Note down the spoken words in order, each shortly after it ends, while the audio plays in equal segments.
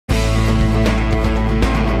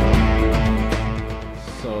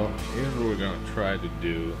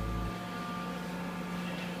do.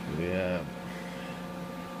 We have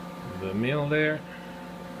the mill there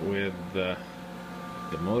with the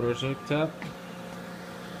motors hooked up.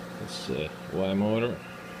 It's a Y motor.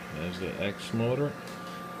 There's the X motor,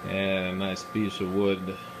 and a nice piece of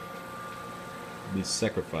wood be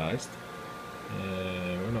sacrificed.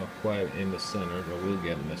 We're not quite in the center, but we'll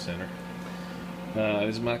get in the center.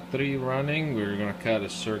 This Mach 3 running. We're gonna cut a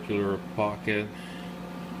circular pocket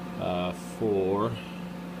for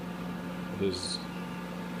this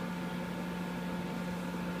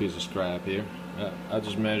piece of scrap here. I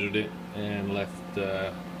just measured it and left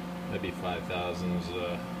maybe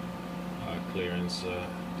 5/1000 clearance,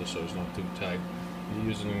 just so it's not too tight. We're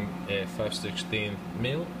using a 5/16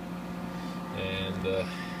 mil, and the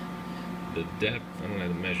depth, I'm going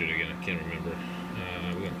to measure it again, I can't remember.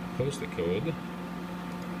 We're going to post the code,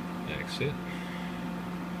 exit.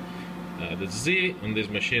 The Z on this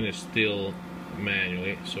machine is still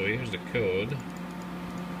manually, so here's the code. You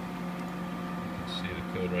can see the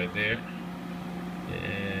code right there,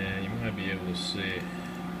 and you might be able to see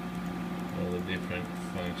all the different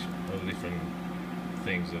functions, all the different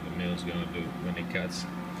things that the mill is going to do when it cuts.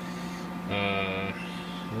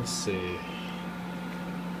 Let's see,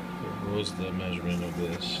 what was the measurement of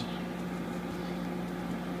this?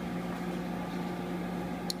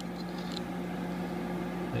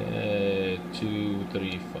 Uh,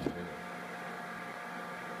 235.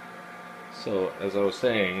 So as I was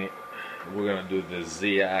saying, we're going to do the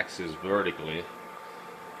Z-axis vertically,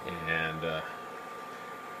 and we're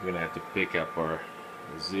going to have to pick up our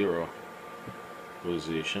 0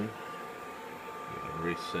 position.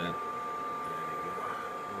 Reset. There you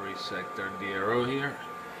go. Reset our DRO here,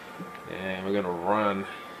 and we're going to run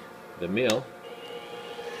the mill.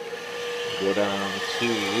 Go down to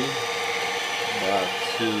about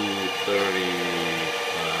 235,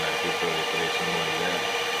 233, something like that.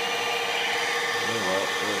 Oh, well,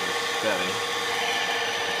 there's the setting.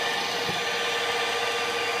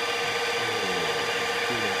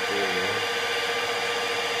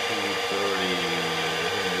 230,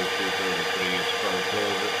 233 is probably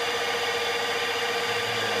closer.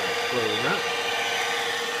 Close enough.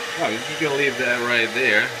 Oh, you're just going to leave that right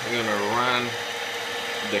there. We're going to run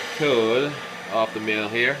the code off the mill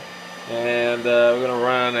here. And we're going to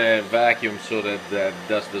run a vacuum so that that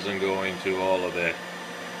dust doesn't go into all of the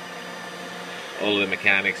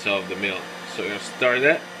mechanics of the mill. So we're going to start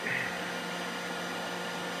that.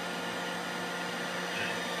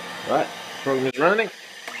 Alright, program is running.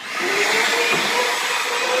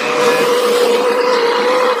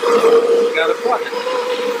 Got a pocket.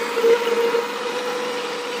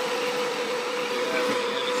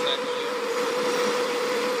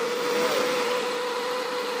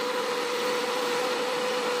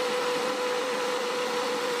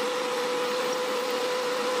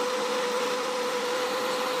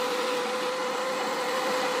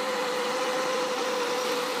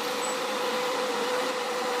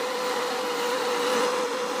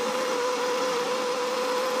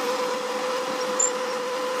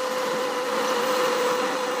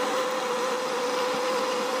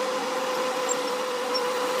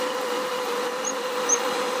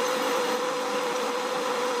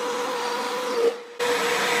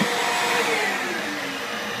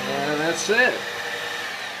 That's it.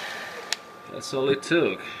 That's all it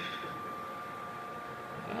took.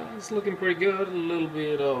 It's looking pretty good. A little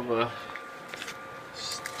bit of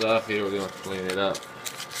stuff here. We're going to clean it up.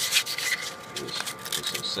 Just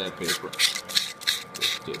some sandpaper.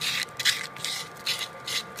 Just to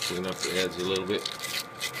clean up the edge a little bit.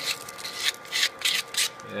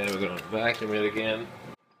 And we're going to vacuum it again.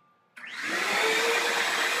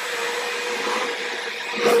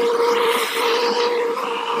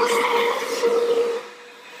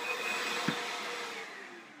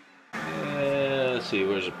 Let's see,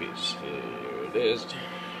 where's the piece? Here it is.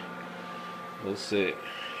 Let's see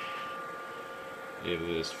if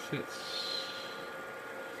this fits.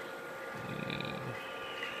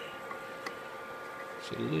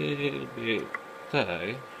 It's a little bit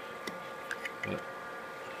tight, but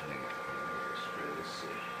let's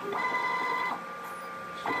see.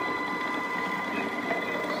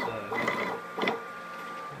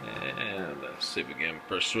 And let's see if we can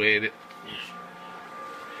persuade it.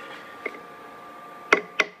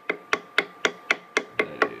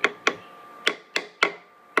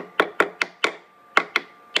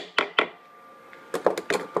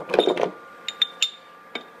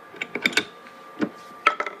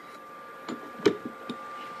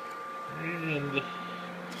 And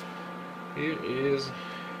here is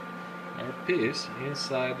our piece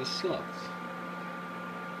inside the slots.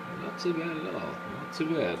 Not too bad at all, not too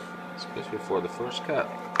bad. especially for the first cut.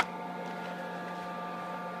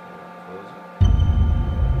 Close it.